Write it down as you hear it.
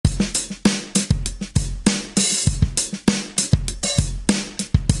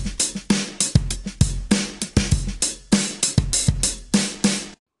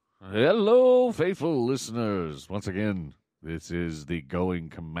Hello, faithful listeners. Once again, this is the Going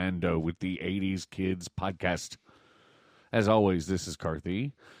Commando with the 80s Kids podcast. As always, this is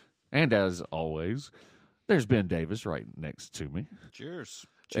Carthy. And as always, there's Ben Davis right next to me. Cheers.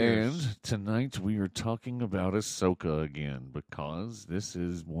 And tonight we are talking about Ahsoka again because this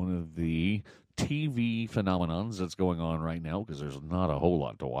is one of the TV phenomenons that's going on right now because there's not a whole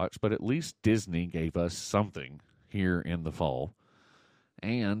lot to watch, but at least Disney gave us something here in the fall.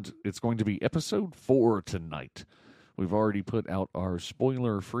 And it's going to be episode 4 tonight. We've already put out our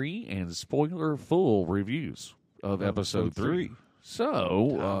spoiler-free and spoiler-full reviews of episode 3.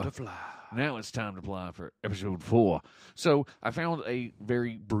 So, now it's time to apply for episode 4. So, I found a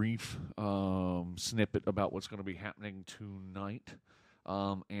very brief snippet about what's going to be happening tonight.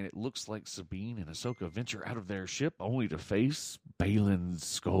 And it looks like Sabine and Ahsoka venture out of their ship only to face Baylan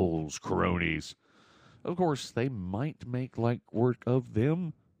Skoll's cronies. Of course, they might make light work of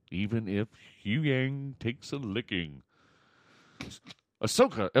them, even if Huyang takes a licking.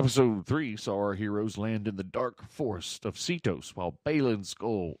 Ahsoka, Episode 3, saw our heroes land in the dark forest of Cetos while Baylan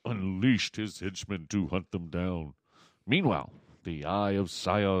Skoll unleashed his henchmen to hunt them down. Meanwhile, the Eye of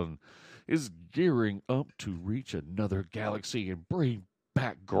Sion is gearing up to reach another galaxy and bring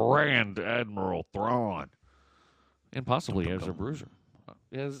back Grand Admiral Thrawn. And possibly Ezra Bridger.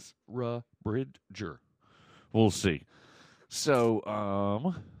 We'll see.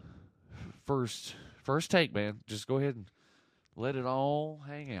 So, first take, man. Just go ahead and let it all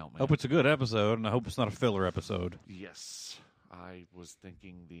hang out, man. Hope it's a good episode, and I hope it's not a filler episode. Yes. I was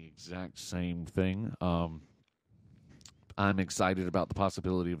thinking the exact same thing. I'm excited about the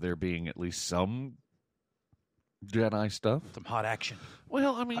possibility of there being at least some Jedi stuff. Some hot action.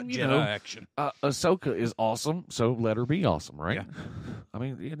 Well, I mean, hot you Jedi know, action. Ahsoka is awesome, so let her be awesome, right? Yeah. I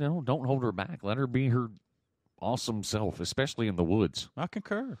mean, you know, don't hold her back. Let her be her awesome self, especially in the woods. I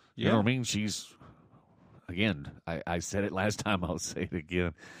concur. You know what I mean? She's, again, I said it last time, I'll say it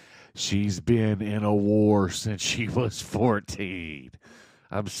again. She's been in a war since she was 14.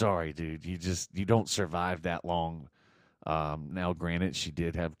 I'm sorry, dude. You don't survive that long. Now, granted, she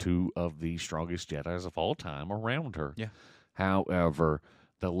did have 2 of the strongest Jedis of all time around her. Yeah. However,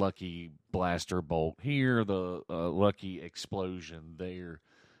 the lucky blaster bolt here, the lucky explosion there,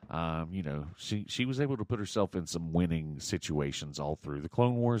 you know, she was able to put herself in some winning situations all through the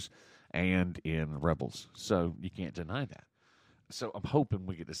Clone Wars and in Rebels. So you can't deny that. So I'm hoping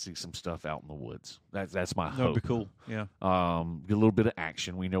we get to see some stuff out in the woods. That's my hope. That would be cool. Yeah. Get a little bit of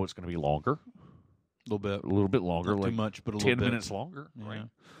action. We know it's going to be longer. A little bit longer. Not like too much, but 10 minutes longer. Yeah. Right?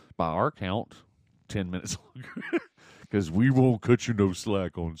 By our count, 10 minutes longer. Because we won't cut you no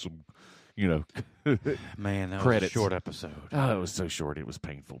slack on some, you know, Man, that credits. was a short episode. Oh, it was so short, it was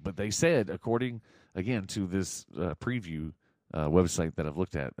painful. But they said, according, again, to this preview website that I've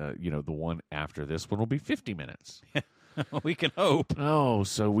looked at, you know, the one after this one will be 50 minutes. We can hope. Oh,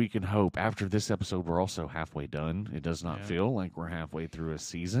 so we can hope. After this episode, we're also halfway done. It does not Yeah. feel like we're halfway through a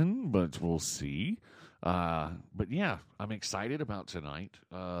season, but we'll see. But yeah, I'm excited about tonight.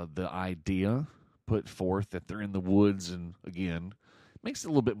 The idea put forth that they're in the woods, and again, makes it a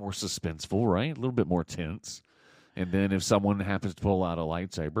little bit more suspenseful, right? A little bit more tense. And then if someone happens to pull out a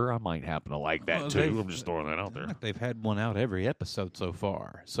lightsaber, I might happen to like that too. I'm just throwing that out there. Like they've had one out every episode so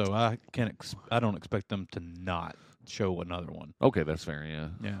far, so I don't expect them to not show another one. Okay, that's fair, yeah.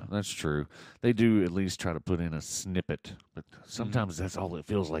 Yeah. That's true. They do at least try to put in a snippet, but sometimes that's all it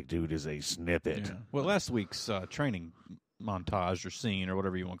feels like, dude, is a snippet. Yeah. Well, last week's training montage or scene or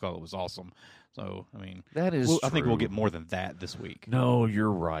whatever you want to call it was awesome. So, I mean, That is I think we'll true. get more than that this week. No,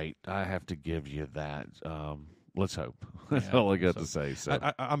 you're right. I have to give you that. Let's hope. That's Yeah, all I got to say. So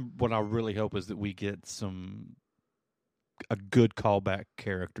What I really hope is that we get a good callback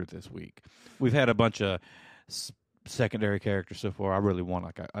character this week. We've had a bunch of secondary characters so far. I really want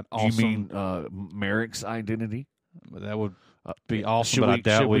like an awesome. You mean Merrick's identity? That would be awesome, but I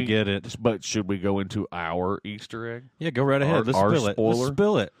doubt we get it. But should we go into our Easter egg? Yeah, go right ahead. Let's our spill it.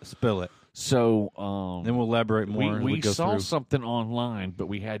 spoiler? Let's spill it. So Then we'll elaborate more. as we go saw through. something online, but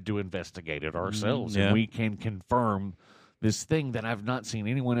we had to investigate it ourselves, yeah. and we can confirm this thing that I've not seen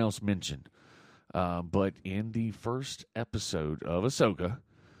anyone else mention. But in the first episode of Ahsoka,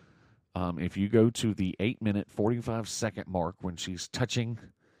 if you go to the 8-minute, 45-second mark when she's touching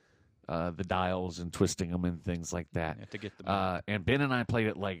the dials and twisting them and things like that, Yeah, to get the and Ben and I played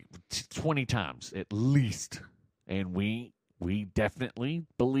it like 20 times at least, and we definitely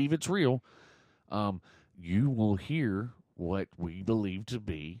believe it's real. You will hear what we believe to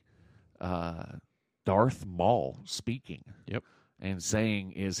be Darth Maul speaking. Yep. And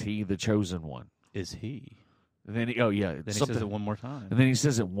saying, is he the chosen one? Is he? And then he says it one more time. And then he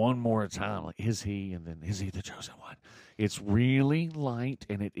says it one more time, like, is he? And then, is he the chosen one? It's really light,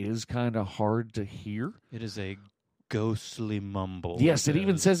 and it is kind of hard to hear. It is a ghostly mumble. Yes, it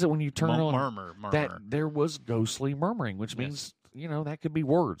even says it when you turn on. Murmur. That there was ghostly murmuring, which means, that could be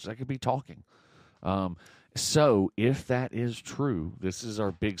words. That could be talking. So if that is true, this is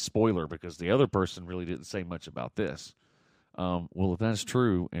our big spoiler, because the other person really didn't say much about this. Well, if that's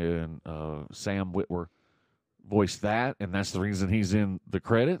true, and Sam Witwer voiced that, and that's the reason he's in the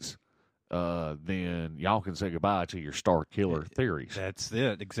credits, then y'all can say goodbye to your Star Killer theories. That's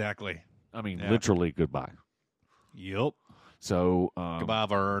it, exactly. I mean, literally goodbye. Yep. So goodbye,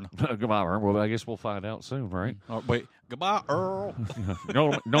 Vern. Goodbye, Vern. Well, I guess we'll find out soon, right? Oh, wait, goodbye, Earl. know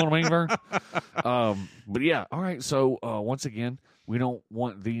what I mean, Vern? But yeah, all right. So once again, we don't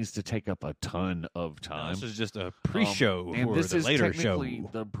want these to take up a ton of time. This is just a pre-show and for this the is later technically show.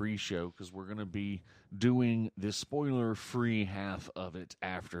 The pre-show, because we're going to be doing the spoiler-free half of it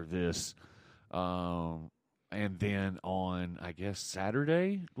after this. And then on, I guess,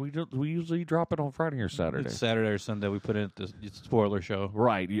 Saturday, we usually drop it on Friday or Saturday. It's Saturday or Sunday. We put it at the spoiler show.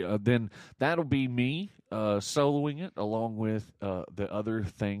 Right. Yeah, then that'll be me soloing it along with the other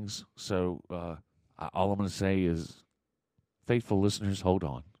things. So all I'm going to say is, faithful listeners, hold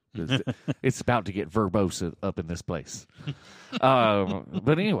on. It's about to get verbose up in this place.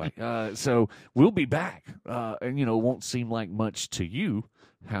 But anyway, so we'll be back. And, it won't seem like much to you.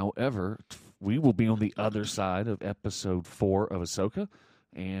 However, we will be on the other side of episode 4 of Ahsoka.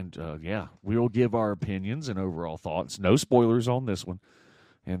 And, we'll give our opinions and overall thoughts. No spoilers on this one.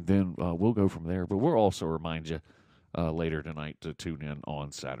 And then we'll go from there. But we'll also remind you later tonight to tune in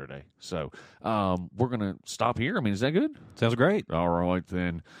on Saturday. So we're going to stop here. I mean, is that good? Sounds great. All right,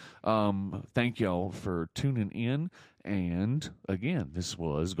 then. Thank y'all for tuning in. And, again, this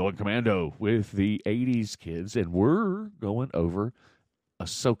was Going Commando with the 80s Kids. And we're going over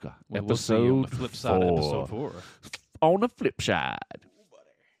Ahsoka, We'll see you on the flip side of episode 4. On the flip side.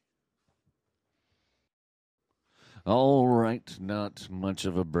 All right, not much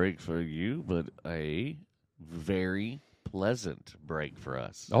of a break for you, but a very pleasant break for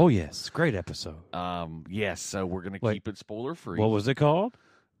us. Oh, yes. Great episode. Yes, so we're going to keep it spoiler-free. What was it called?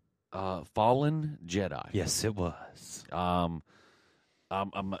 Fallen Jedi. Yes, it was.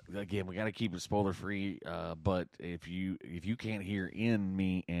 Again, we got to keep it spoiler-free, but if you can't hear in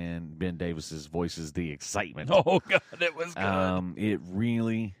me and Ben Davis's voices the excitement. Oh, God, it was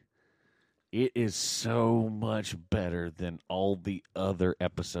good. It is so much better than all the other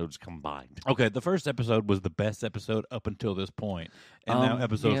episodes combined. Okay, the first episode was the best episode up until this point, and now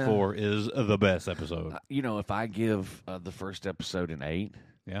episode 4 is the best episode. If I give the first episode an 8,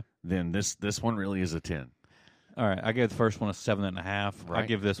 then this one really is a 10. All right, I gave the first one a 7.5. Right. I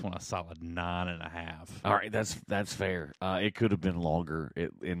give this one a solid 9.5. All right, that's fair. It could have been longer,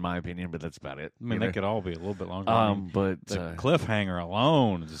 in my opinion, but that's about it. I mean, they could all be a little bit longer. But the cliffhanger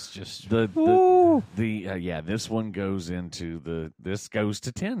alone is just this one goes into this goes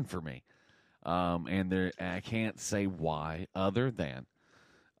to 10 for me, and I can't say why other than,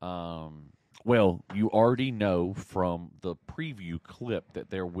 well, you already know from the preview clip that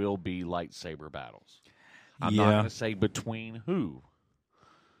there will be lightsaber battles. I'm not going to say between who,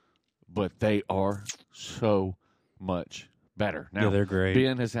 but they are so much better. Now, they're great.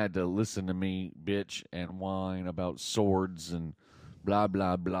 Ben has had to listen to me bitch and whine about swords and blah,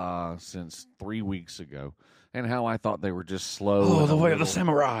 blah, blah since 3 weeks ago, and how I thought they were just slow. Oh, the way of the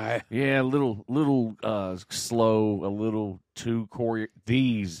samurai. Yeah, a little slow, a little too choreo.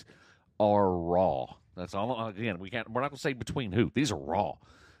 These are raw. That's all. Again, we're not going to say between who. These are raw.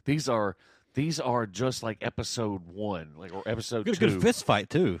 These are just like episode 1, or episode 2. Good fist fight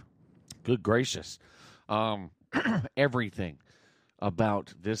too. Good gracious. Everything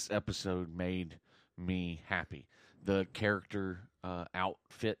about this episode made me happy. The character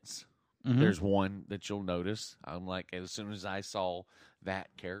outfits. Mm-hmm. There's one that you'll notice. I'm like, as soon as I saw that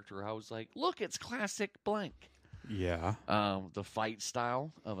character, I was like, look, it's classic blank. Yeah. The fight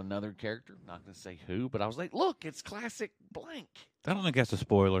style of another character. Not going to say who, but I was like, look, it's classic blank. I don't think that's a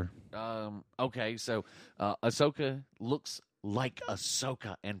spoiler. Okay, so Ahsoka looks like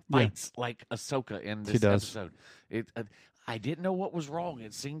Ahsoka and fights like Ahsoka in this episode. I didn't know what was wrong.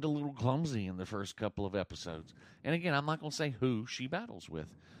 It seemed a little clumsy in the first couple of episodes. And again, I'm not going to say who she battles with.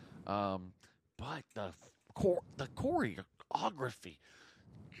 But the choreography,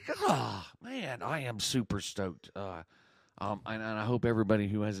 man, I am super stoked. And I hope everybody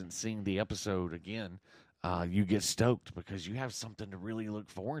who hasn't seen the episode again, you get stoked because you have something to really look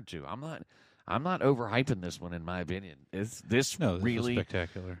forward to. I'm I'm not overhyping this one, in my opinion. This No, this really was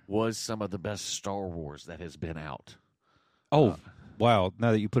spectacular. was some of the best Star Wars that has been out. Oh, wow.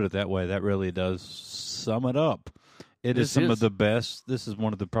 Now that you put it that way, that really does sum it up. It is some of the best. This is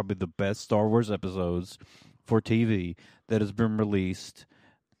one of probably the best Star Wars episodes for TV that has been released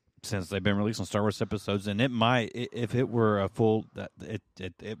since they've been releasing Star Wars episodes. And it might, if it were a full, it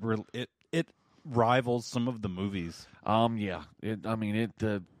rivals some of the movies. Yeah.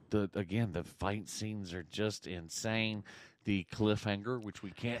 The fight scenes are just insane. The cliffhanger, which we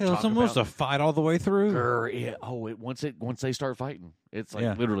can't talk it's almost about. a fight all the way through. Once they start fighting, it's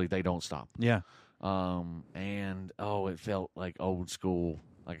like literally they don't stop. Yeah. It felt like old school,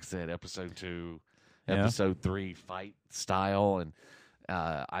 like I said, episode 2, episode 3 fight style, and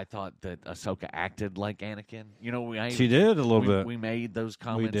I thought that Ahsoka acted like Anakin. She did a little bit. We made those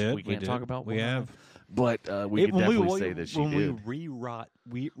comments. We can't talk about. We have, but we could definitely say that she did.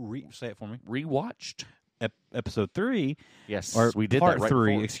 Say it for me. Rewatched episode 3. Yes, or we did part that right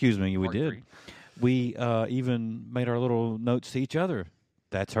 3. before. Excuse me, we Part did. 3. We even made our little notes to each other.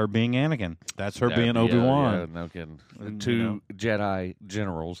 That's her being Anakin. That's her being Obi-Wan. Yeah, no kidding. Two Jedi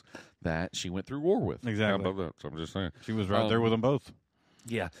generals that she went through war with. Exactly. How about that? So I'm just saying. She was right there with them both.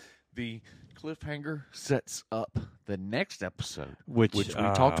 Yeah. The cliffhanger sets up the next episode, which we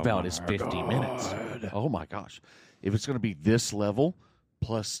talked about is 50 minutes. Oh, my gosh. If it's going to be this level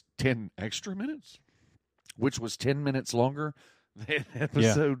plus 10 extra minutes, which was 10 minutes longer than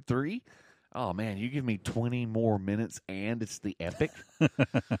episode 3, oh, man, you give me 20 more minutes, and it's the epic.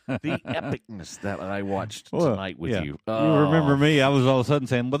 The epicness that I watched tonight with you. You remember me? I was all of a sudden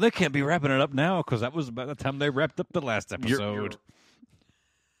saying, well, they can't be wrapping it up now because that was about the time they wrapped up the last episode.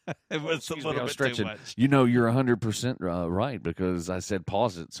 It was a little bit too much. You're 100% right, because I said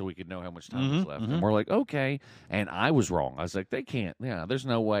pause it so we could know how much time was left. And we're like, okay. And I was wrong. I was like, they can't. Yeah, there's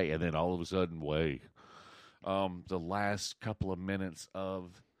no way. And then all of a sudden, the last couple of minutes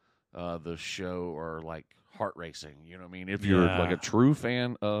of the show are like heart racing. You know what I mean? If you're like a true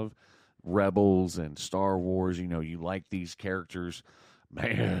fan of Rebels and Star Wars, you like these characters,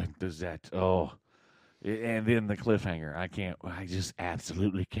 man, does that, and then the cliffhanger. I just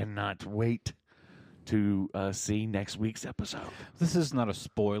absolutely cannot wait to see next week's episode. This is not a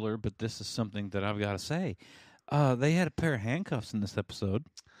spoiler, but this is something that I've got to say. They had a pair of handcuffs in this episode.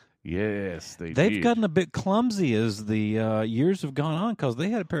 Yes, They've did. gotten a bit clumsy as the years have gone on because they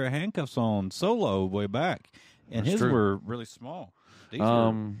had a pair of handcuffs on Solo way back, and That's his true. were really small. These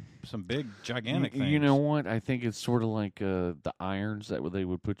are some big, gigantic things. You know what? I think it's sort of like the irons that they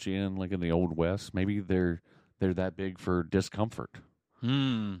would put you in, like in the Old West. Maybe they're that big for discomfort.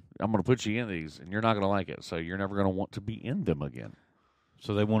 I'm going to put you in these, and you're not going to like it, so you're never going to want to be in them again.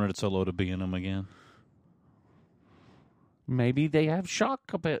 So they wanted Solo to be in them again? Maybe they have shock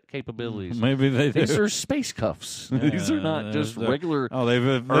capabilities. Maybe they do. These are space cuffs. These are not just regular. Oh, they've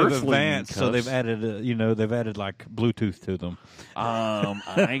advanced, cuffs. so they've added. They've added like Bluetooth to them.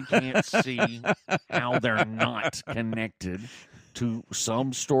 I can't see how they're not connected to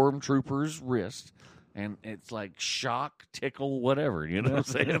some stormtrooper's wrist, and it's like shock, tickle, whatever. You know what I'm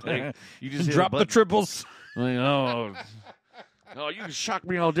saying? Like, you just drop the triples. Like, oh, you can shock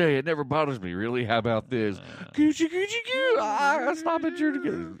me all day. It never bothers me, really. How about this? Coochie, coochie, coo. Stop it, you're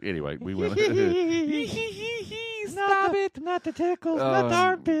together. Anyway, we went. Stop it! Not the tickles, not the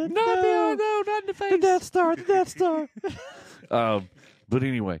armpit. No, not in the face. The Death Star, the Death Star. But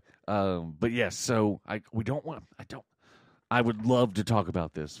anyway, but yes. So I would love to talk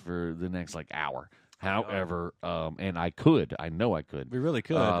about this for the next hour. However, and I know I could. We really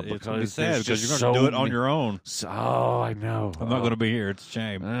could. It's going to be because sad there's because just you're going to so do it on many- your own. I know. I'm not going to be here. It's a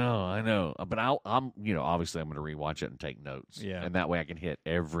shame. Oh, I know. But I'm obviously I'm going to rewatch it and take notes. Yeah. And that way I can hit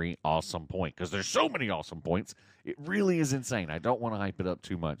every awesome point because there's so many awesome points. It really is insane. I don't want to hype it up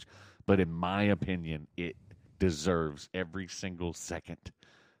too much, but in my opinion, it deserves every single second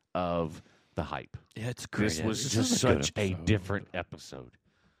of the hype. Yeah, it's great. This was just such a different episode.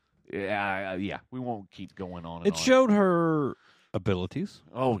 Yeah, we won't keep going on. It showed her abilities.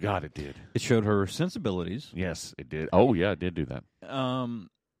 Oh God, it did. It showed her sensibilities. Yes, it did. Oh yeah, it did do that.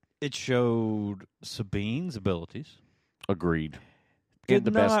 It showed Sabine's abilities. Agreed. In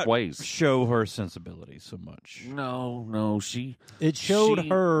the best ways. Show her sensibilities so much. No, she. It showed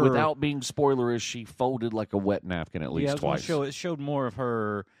her without being spoilerish. She folded like a wet napkin at least twice. It showed more of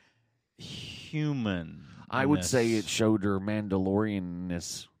her human. I would say it showed her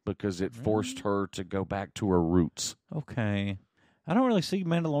Mandalorianness because it forced her to go back to her roots. Okay, I don't really see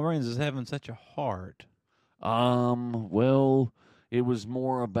Mandalorians as having such a heart. Well, it was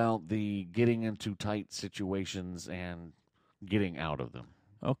more about the getting into tight situations and getting out of them.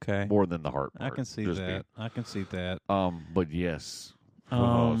 Okay. more than the heart part. I can see Just that. being- I can see that. But yes,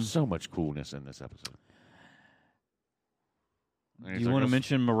 so much coolness in this episode. Do you want to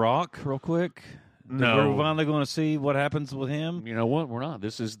mention Marok real quick? No. We're finally going to see what happens with him. You know what? We're not.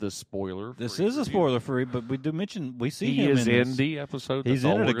 This is the spoiler. This is a spoiler free, but we do mention we see he him is in the episode. He's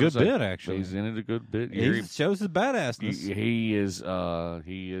in it a good bit, actually. He's in it a good bit. He shows his badassness. He is a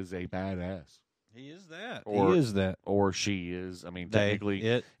badass. He is that. Or, he is that. Or she is. I mean,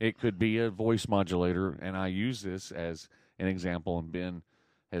 technically, it could be a voice modulator, and I use this as an example, and Ben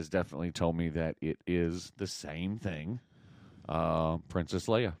has definitely told me that it is the same thing. Princess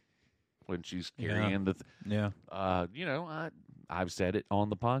Leia, when she's carrying I've said it on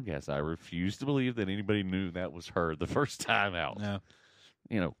the podcast. I refuse to believe that anybody knew that was her the first time out. No.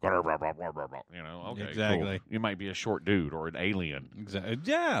 Okay, exactly. Cool. You might be a short dude or an alien. Exactly.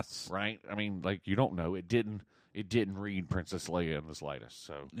 Yes. Right? I mean, like, you don't know. It didn't read Princess Leia in the slightest.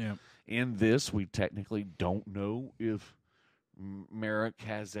 So in this, we technically don't know if Marok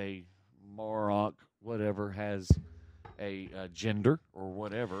has a Marok, whatever, has a gender or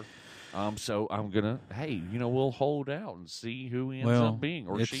whatever. So I'm gonna, we'll hold out and see who he ends up being,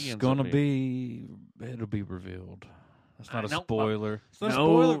 or she ends up being. It'll be revealed. It's not a No, spoiler. It's not a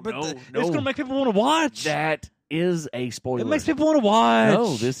spoiler, but it's gonna make people want to watch. That is a spoiler. It makes people want to watch.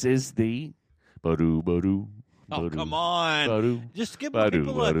 No, this is the Badu. Oh, come on. Badu. Just give Badu,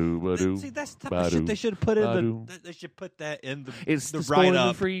 people Badu. See, that's the type of shit they should have put in they should put that in the It's the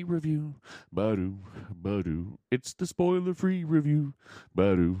write-up. spoiler-free review. Badu. It's the spoiler-free review.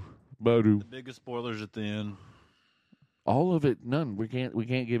 Badu. The biggest spoilers at the end. All of it, none. We can't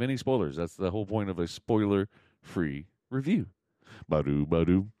give any spoilers. That's the whole point of a spoiler-free review.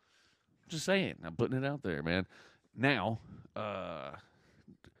 Badu. Just saying. I'm putting it out there, man. Now,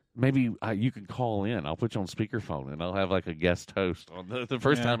 maybe you can call in. I'll put you on speakerphone, and I'll have like a guest host on the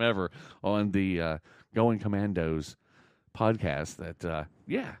first time ever on the Going Commandos podcast. That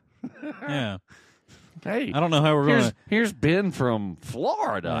Yeah. Hey, I don't know how we're going to. Here's Ben from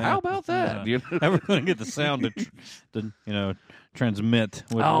Florida. Yeah. How about that? Yeah. How we're going to get the sound to transmit.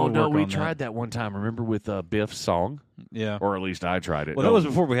 We tried that one time. Remember with Biff's song? Yeah. Or at least I tried it. Well, that was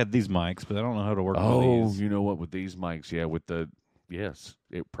before we had these mics, but I don't know how to work with these. You know what? With these mics, yes,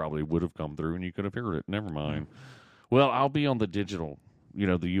 it probably would have come through and you could have heard it. Never mind. Well, I'll be on the digital, the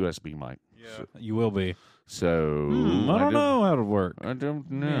USB mic. Yeah. So, you will be. So I don't know how to work. I don't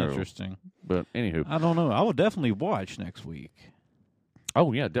know. Interesting. But anywho. I don't know. I will definitely watch next week.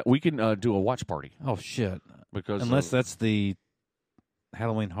 Oh, yeah. We can do a watch party. Oh, shit. Because unless that's the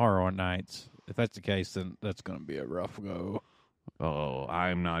Halloween Horror Nights. If that's the case, then that's going to be a rough go. Oh,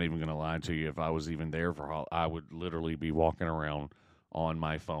 I'm not even going to lie to you. If I was even there I would literally be walking around on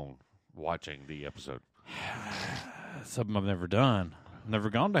my phone watching the episode. Something I've never done. I've never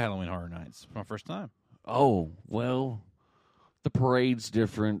gone to Halloween Horror Nights. It's my first time. Oh, well, the parade's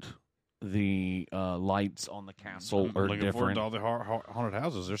different. The lights on the castle are different. Looking forward to all the haunted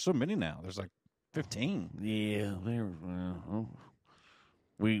houses. There's so many now. There's like 15. Yeah,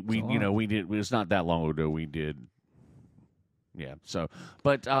 we did. It's not that long ago we did. Yeah. So,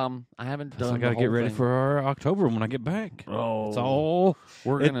 but I haven't done. I got to get ready for our October when I get back. Oh, it's all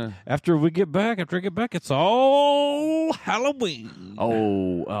after I get back, it's all Halloween.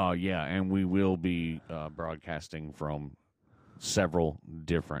 Oh, yeah, and we will be broadcasting from several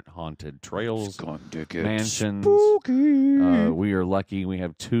different haunted trails, mansions. Spooky. We are lucky. We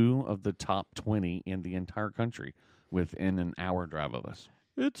have 2 of the top 20 in the entire country within an hour drive of us.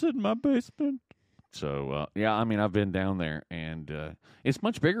 It's in my basement. So, I mean, I've been down there, and it's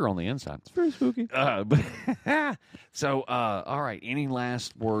much bigger on the inside. It's very spooky. So, all right, any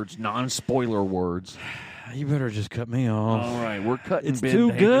last words, non-spoiler words? You better just cut me off. All right, we're cutting it's Ben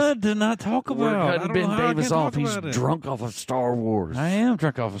too Davis. Good to not talk about. We're cutting Ben Davis off. He's drunk off of Star Wars. I am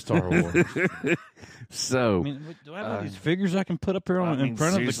drunk off of Star Wars. So, I mean, do I have all these figures I can put up here in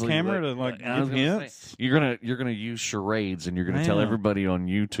front of the camera to give hints? You're gonna use charades, and you're gonna tell everybody on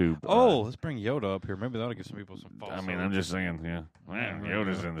YouTube. Let's bring Yoda up here. Maybe that'll give some people some false. I mean, I'm just saying,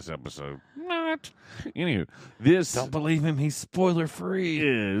 Yoda's in this episode. Not. Anywho, this don't believe him. He's spoiler free.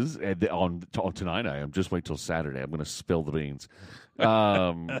 Is on tonight. I am. Just wait till Saturday. I'm gonna spill the beans.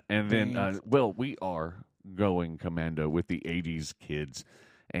 And then, we are going commando with the '80s kids.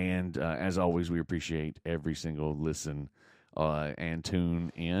 And as always, we appreciate every single listen and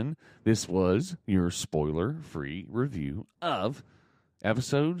tune in. This was your spoiler-free review of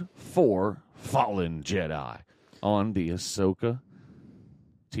Episode 4, Fallen Jedi, on the Ahsoka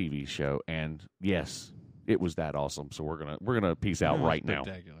TV show. And yes, it was that awesome. So we're gonna peace out right now.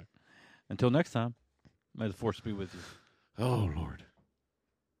 Spectacular. Until next time, may the Force be with you. Oh, Lord.